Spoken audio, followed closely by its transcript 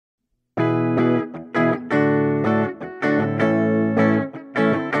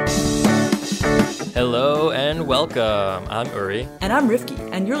Hello and welcome. I'm Uri. And I'm Rifki,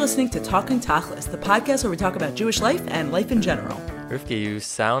 and you're listening to Talking Tachlis, the podcast where we talk about Jewish life and life in general. Rifki, you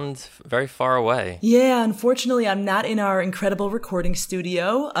sound very far away. Yeah, unfortunately, I'm not in our incredible recording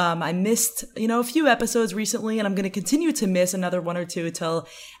studio. I missed, a few episodes recently, and I'm going to continue to miss another one or two until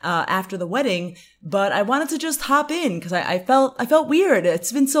after the wedding. But I wanted to just hop in because I felt weird.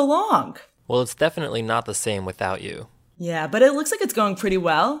 It's been so long. Well, it's definitely not the same without you. Yeah, but it looks like it's going pretty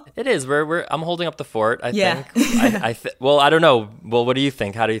well. It is. I'm holding up the fort, I think. Well, I don't know. Well, what do you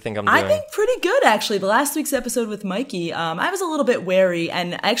think? How do you think I'm doing? I think pretty good, actually. The last week's episode with Mikey, I was a little bit wary,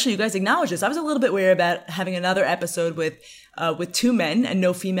 and actually, you guys acknowledged this. I was a little bit wary about having another episode with two men and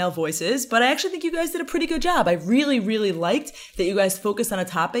no female voices, but I actually think you guys did a pretty good job. I really, really liked that you guys focused on a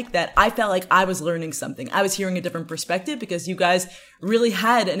topic that I felt like I was learning something. I was hearing a different perspective because you guys really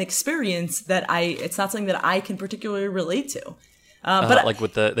had an experience that it's not something that I can particularly relate to. But like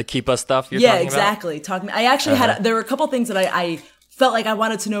with the Kippah stuff you're talking about? Yeah, exactly. I actually there were a couple things that I felt like I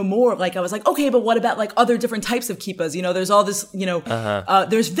wanted to know more. Like I was like, okay, but what about like other different types of kippahs? There's all this,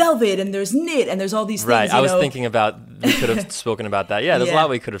 there's velvet and there's knit and there's all these things. Right. I was thinking about, we could have spoken about that. Yeah, there's a lot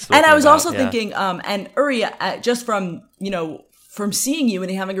we could have spoken about. And I was also thinking, and Uri, just from seeing you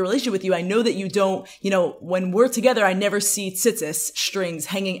and having a relationship with you, I know that you don't, when we're together, I never see tzitzis strings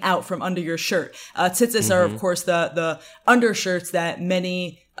hanging out from under your shirt. Tzitzis are, of course, the undershirts that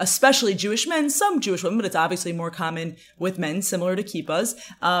many, especially Jewish men, some Jewish women, but it's obviously more common with men, similar to kippahs.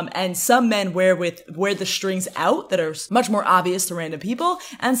 And some men wear the strings out that are much more obvious to random people,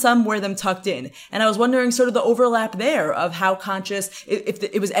 and some wear them tucked in. And I was wondering sort of the overlap there of how conscious, if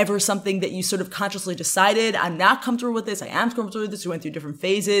it was ever something that you sort of consciously decided, I'm not comfortable with this, I am comfortable with this, we went through different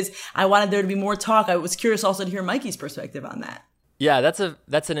phases. I wanted there to be more talk. I was curious also to hear Mikey's perspective on that. Yeah, that's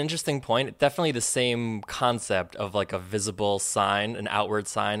an interesting point. Definitely the same concept of like a visible sign, an outward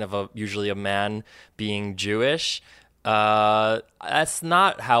sign of usually a man being Jewish. That's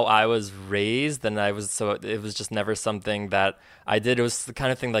not how I was raised, and it was just never something that I did. It was the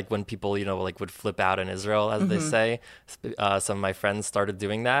kind of thing like when people, like would flip out in Israel, as they say. Some of my friends started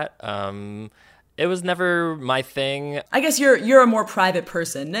doing that. It was never my thing. I guess you're a more private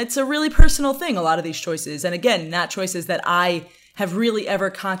person. It's a really personal thing, a lot of these choices. And again, not choices that I have really ever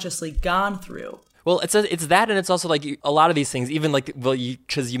consciously gone through. Well, it's that, and it's also like a lot of these things, even like,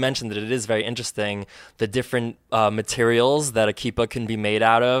 because you mentioned that it is very interesting, the different materials that a kippah can be made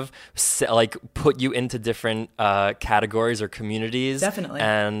out of, like put you into different categories or communities. Definitely.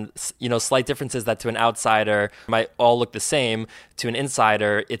 And, slight differences that to an outsider might all look the same. To an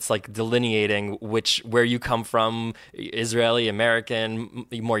insider, it's like delineating where you come from, Israeli, American,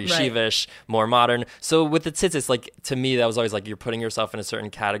 more yeshivish, more modern. So with the tzitzis, like to me, that was always like you're putting yourself in a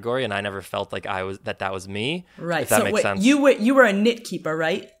certain category, and I never felt like that was me. Right. If that makes sense. You were a knit kippah,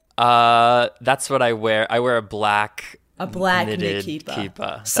 right? That's what I wear. I wear a black knit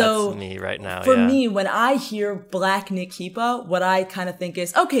kippah. So that's me right now. For me, when I hear black knit kippah, what I kind of think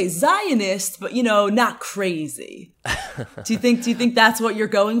is, okay, Zionist, but not crazy. Do you think that's what you're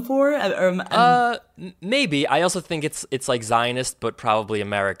going for? Maybe. I also think it's like Zionist, but probably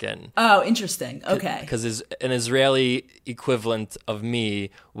American. Oh, interesting. Okay. Because an Israeli equivalent of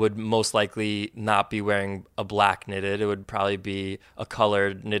me would most likely not be wearing a black knitted. It would probably be a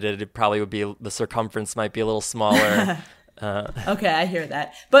colored knitted. It probably would be, the circumference might be a little smaller. Okay, I hear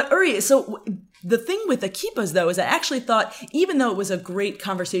that. But Uri, so the thing with the kippahs, though, is I actually thought, even though it was a great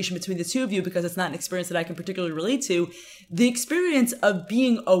conversation between the two of you, because it's not an experience that I can particularly relate to, the experience of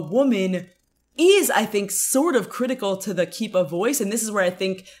being a woman is, I think, sort of critical to the kippah voice. And this is where I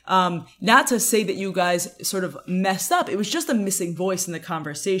think, not to say that you guys sort of messed up, it was just a missing voice in the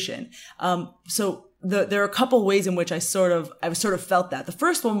conversation. So there are a couple ways in which I sort of felt that. The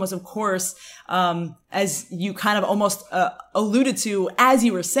first one was, of course, as you kind of almost alluded to as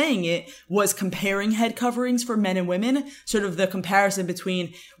you were saying it, was comparing head coverings for men and women, sort of the comparison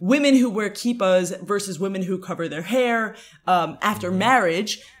between women who wear kippahs versus women who cover their hair after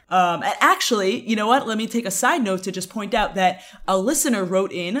marriage. And actually, you know what? Let me take a side note to just point out that a listener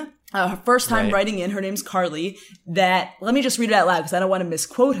wrote in, her first time writing in, her name's Carly, that, let me just read it out loud because I don't want to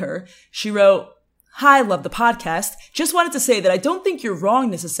misquote her. She wrote, "Hi, love the podcast. Just wanted to say that I don't think you're wrong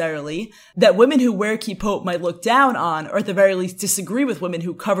necessarily, that women who wear kippot might look down on, or at the very least disagree with women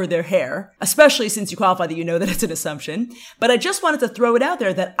who cover their hair, especially since you qualify that you know that it's an assumption. But I just wanted to throw it out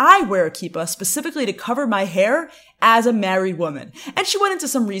there that I wear a kippah specifically to cover my hair as a married woman." And she went into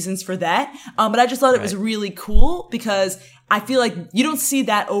some reasons for that, but I just thought it was really cool because I feel like you don't see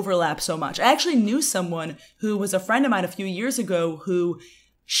that overlap so much. I actually knew someone who was a friend of mine a few years ago who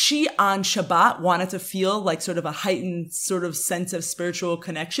she on Shabbat wanted to feel like sort of a heightened sort of sense of spiritual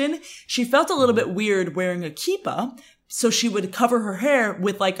connection. She felt a little bit weird wearing a kippah. So she would cover her hair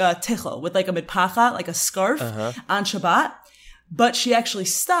with like a tichel, with like a mitpachat, like a scarf on Shabbat. But she actually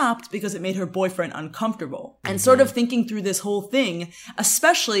stopped because it made her boyfriend uncomfortable. And sort of thinking through this whole thing,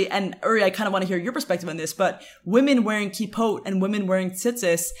 especially, and Uri, I kind of want to hear your perspective on this, but women wearing kippot and women wearing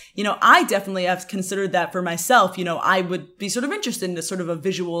tzitzis, you know, I definitely have considered that for myself. You know, I would be sort of interested in a sort of a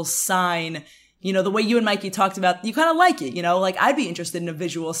visual sign. You know, the way you and Mikey talked about, you kind of like it, you know, like I'd be interested in a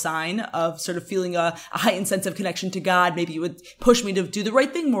visual sign of sort of feeling a heightened sense of connection to God. Maybe it would push me to do the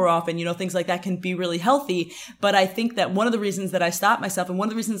right thing more often. You know, things like that can be really healthy. But I think that one of the reasons that I stopped myself, and one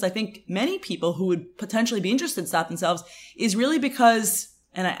of the reasons I think many people who would potentially be interested stop themselves, is really because,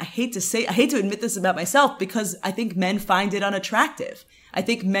 and I hate to admit this about myself, because I think men find it unattractive. I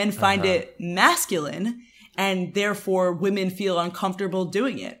think men find it masculine, and therefore women feel uncomfortable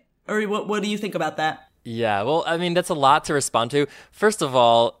doing it. Uri, what do you think about that? Yeah, well, I mean, that's a lot to respond to. First of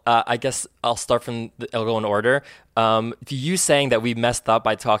all, I guess I'll start I'll go in order. You saying that we messed up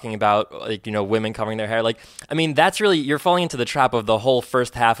by talking about, like, you know, women covering their hair, like, I mean, that's really, you're falling into the trap of the whole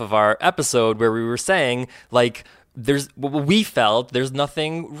first half of our episode where we were saying, like, we felt there's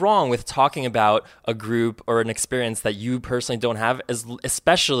nothing wrong with talking about a group or an experience that you personally don't have,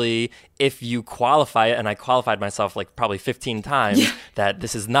 especially if you qualify it. And I qualified myself like probably 15 times that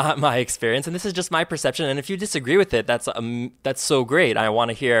this is not my experience and this is just my perception. And if you disagree with it, that's so great. I want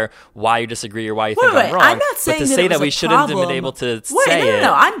to hear why you disagree or why you think I'm wrong. I'm not saying but to say that we shouldn't have been able to say it.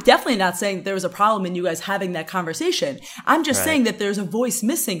 No. I'm definitely not saying that there was a problem in you guys having that conversation. I'm just saying that there's a voice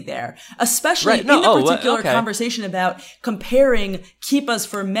missing there, especially in the particular conversation about comparing kippahs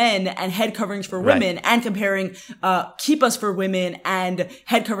for men and head coverings for women, and comparing kippahs for women and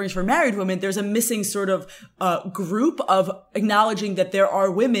head coverings for married women. There's a missing sort of group of acknowledging that there are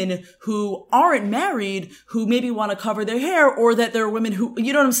women who aren't married who maybe want to cover their hair, or that there are women who,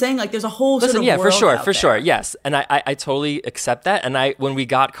 you know what I'm saying? Like there's a whole sort of world for sure, yes. And I totally accept that. And when we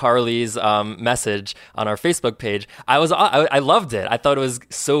got Carly's message on our Facebook page, I loved it. I thought it was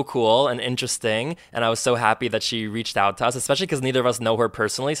so cool and interesting, and I was so happy that she reached out to us, especially because neither of us know her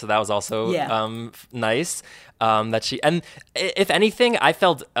personally, so that was also nice. That she, and if anything, I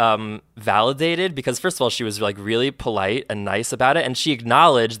felt validated because first of all, she was like really polite and nice about it, and she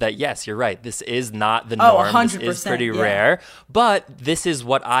acknowledged that yes, you're right, this is not the norm. 100%, this is pretty rare, but this is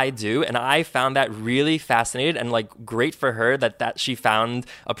what I do, and I found that really fascinating and like great for her that she found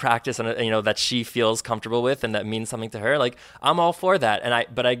a practice and that she feels comfortable with and that means something to her. Like I'm all for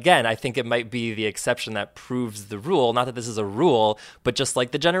that, but again, I think it might be the exception that proves the rule. Not that this is a rule, but just like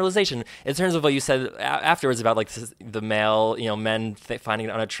the generalization in terms of what you said afterwards about like the male, men finding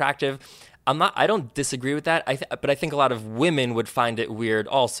it unattractive. I don't disagree with that. But I think a lot of women would find it weird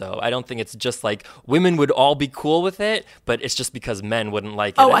also. I don't think it's just like women would all be cool with it, but it's just because men wouldn't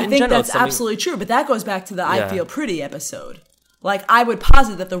like it. Oh, I think that's absolutely true. But that goes back to the I Feel Pretty episode. Like I would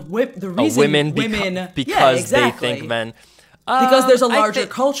posit that the reason women because they think men. Because there's a larger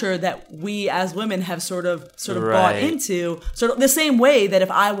culture that we as women have sort of bought into, sort of the same way that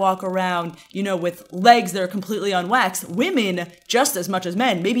if I walk around, with legs that are completely unwaxed, women, just as much as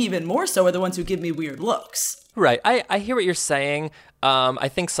men, maybe even more so, are the ones who give me weird looks. Right. I hear what you're saying. I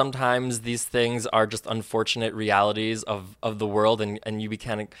think sometimes these things are just unfortunate realities of the world, and you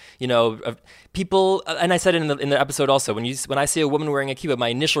kind of, people, and I said it in the episode also, when I see a woman wearing a kippah, my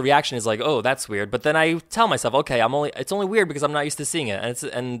initial reaction is like, oh, that's weird. But then I tell myself, okay, it's only weird because I'm not used to seeing it,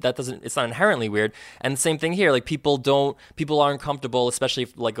 and it's not inherently weird. And the same thing here, like people aren't comfortable, especially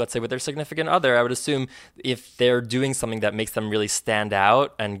if, like, let's say with their significant other. I would assume if they're doing something that makes them really stand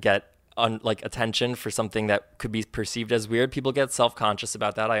out and get attention for something that could be perceived as weird, people get self-conscious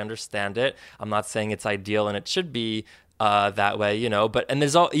about that. I understand it. I'm not saying it's ideal and it should be that way, but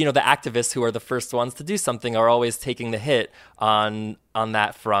there's all, the activists who are the first ones to do something are always taking the hit on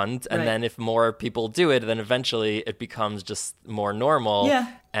that front. And then if more people do it, then eventually it becomes just more normal.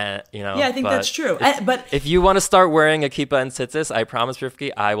 Yeah. And, I think that's true. But if you want to start wearing a kippah and tzitzis, I promise,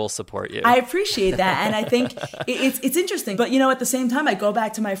 Rivki, I will support you. I appreciate that. And I think it's interesting. But, at the same time, I go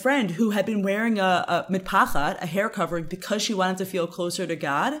back to my friend who had been wearing a mitpachat, a hair covering, because she wanted to feel closer to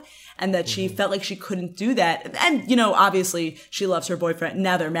God, and that she felt like she couldn't do that. And, obviously she loves her boyfriend.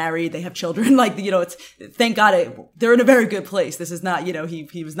 Now they're married. They have children. Like, it's, thank God they're in a very good place. This is not,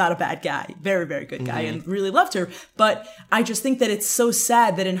 he was not a bad guy. Very, very good guy, and really loved her. But I just think that it's so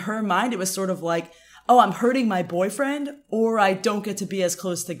sad that in her mind, it was sort of like, oh, I'm hurting my boyfriend, or I don't get to be as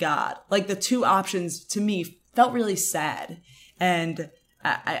close to God. Like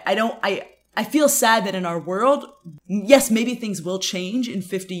I feel sad that in our world, yes, maybe things will change in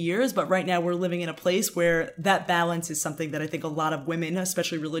 50 years, but right now we're living in a place where that balance is something that I think a lot of women,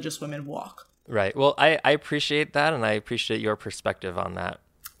 especially religious women, walk. Right. Well, I appreciate that, and I appreciate your perspective on that.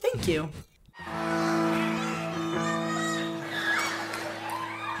 Thank you.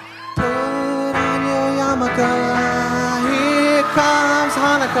 Put on your yarmulke, here comes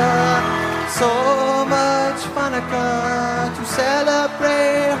Hanukkah. So much Hanukkah to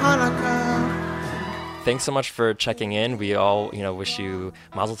celebrate Hanukkah. Thanks so much for checking in. We all, wish you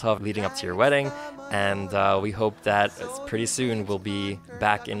Mazel Tov leading up to your wedding, and we hope that pretty soon we'll be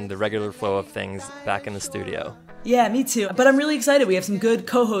back in the regular flow of things, back in the studio. Yeah, me too. But I'm really excited. We have some good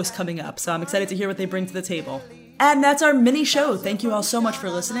co-hosts coming up, so I'm excited to hear what they bring to the table. And that's our mini show. Thank you all so much for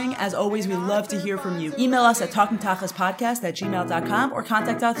listening. As always, we love to hear from you. Email us at talkingtachlaspodcast@gmail.com or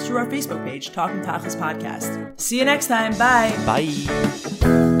contact us through our Facebook page, Talking Tachlis Podcast. See you next time. Bye.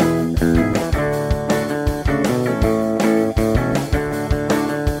 Bye.